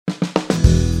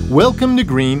Welcome to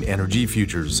Green Energy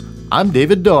Futures. I'm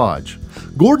David Dodge.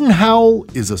 Gordon Howell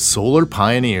is a solar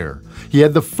pioneer. He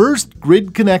had the first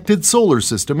grid-connected solar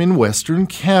system in Western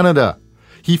Canada.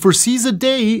 He foresees a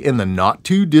day in the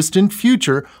not-too-distant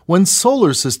future when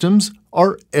solar systems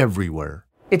are everywhere.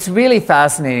 It's really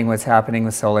fascinating what's happening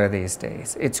with solar these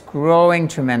days. It's growing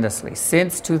tremendously.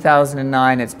 Since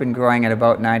 2009, it's been growing at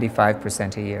about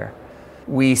 95% a year.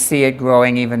 We see it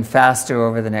growing even faster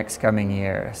over the next coming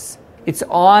years. It's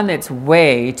on its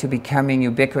way to becoming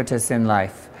ubiquitous in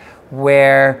life,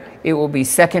 where it will be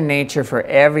second nature for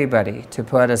everybody to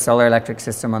put a solar electric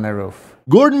system on their roof.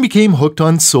 Gordon became hooked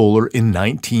on solar in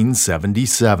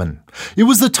 1977. It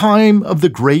was the time of the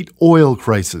great oil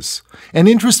crisis, and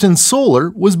interest in solar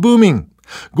was booming.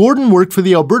 Gordon worked for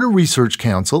the Alberta Research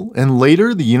Council and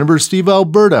later the University of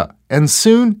Alberta, and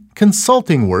soon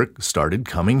consulting work started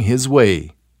coming his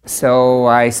way. So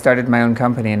I started my own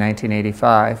company in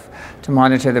 1985 to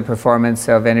monitor the performance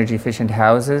of energy-efficient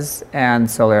houses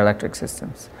and solar electric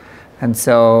systems. And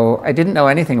so I didn't know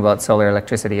anything about solar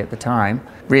electricity at the time,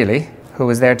 really. Who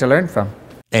was there to learn from?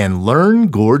 And learn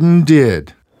Gordon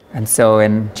did. And so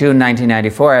in June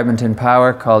 1994, Edmonton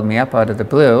Power called me up out of the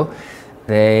blue.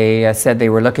 They said they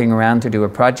were looking around to do a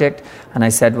project, and I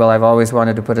said, well, I've always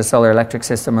wanted to put a solar electric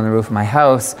system on the roof of my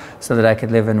house so that I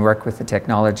could live and work with the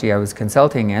technology I was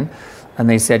consulting in. And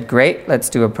they said, great, let's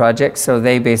do a project. So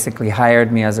they basically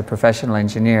hired me as a professional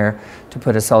engineer to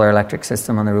put a solar electric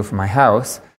system on the roof of my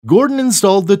house. Gordon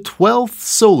installed the 12th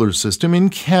solar system in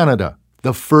Canada,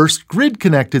 the first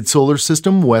grid-connected solar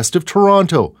system west of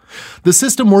Toronto. The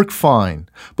system worked fine,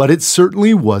 but it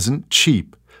certainly wasn't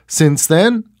cheap. Since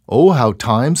then, oh, how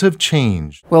times have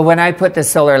changed. Well, when I put the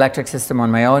solar electric system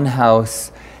on my own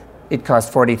house, it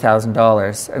cost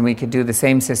 $40,000, and we could do the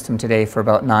same system today for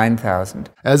about $9,000.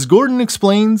 As Gordon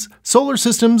explains, solar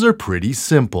systems are pretty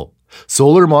simple.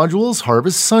 Solar modules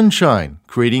harvest sunshine,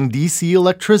 creating DC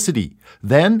electricity.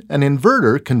 Then, an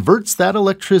inverter converts that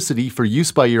electricity for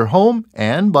use by your home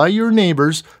and by your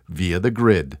neighbors via the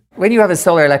grid. When you have a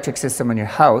solar electric system on your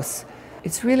house,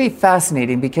 it's really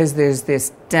fascinating because there's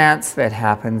this dance that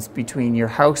happens between your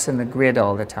house and the grid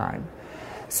all the time.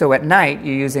 So at night,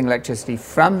 you're using electricity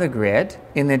from the grid.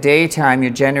 In the daytime,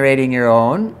 you're generating your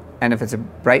own. And if it's a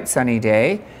bright, sunny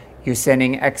day, you're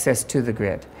sending excess to the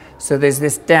grid. So there's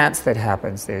this dance that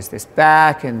happens. There's this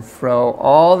back and fro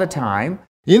all the time.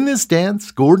 In this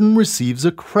dance, Gordon receives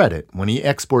a credit when he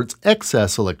exports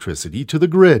excess electricity to the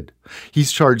grid.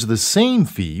 He's charged the same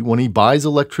fee when he buys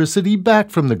electricity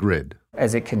back from the grid.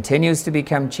 As it continues to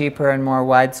become cheaper and more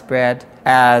widespread,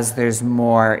 as there's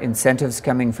more incentives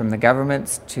coming from the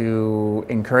governments to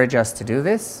encourage us to do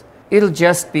this, it'll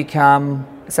just become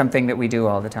something that we do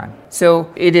all the time. So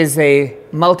it is a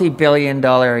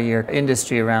multi-billion-dollar a year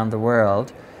industry around the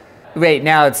world. Right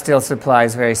now it still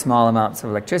supplies very small amounts of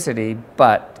electricity,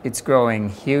 but it's growing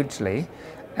hugely.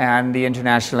 And the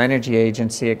International Energy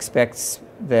Agency expects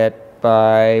that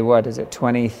by,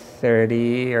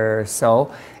 2030 or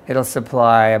so, it'll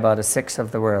supply about a sixth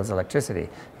of the world's electricity.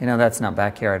 You know, that's not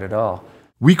backyard at all.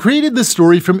 We created this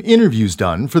story from interviews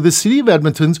done for the City of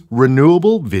Edmonton's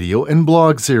Renewable video and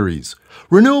blog series.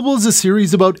 Renewable is a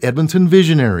series about Edmonton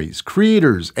visionaries,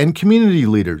 creators, and community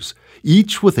leaders,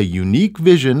 each with a unique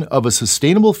vision of a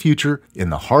sustainable future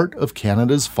in the heart of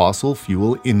Canada's fossil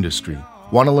fuel industry.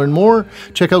 Want to learn more?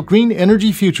 Check out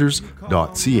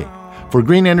greenenergyfutures.ca. For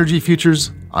Green Energy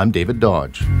Futures, I'm David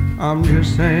Dodge. I'm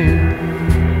just saying,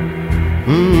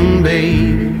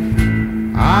 baby,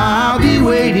 I'll be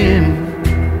waiting.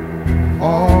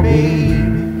 Oh,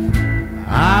 baby,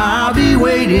 I'll be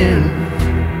waiting.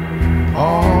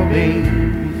 Oh,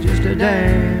 baby, just a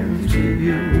dance.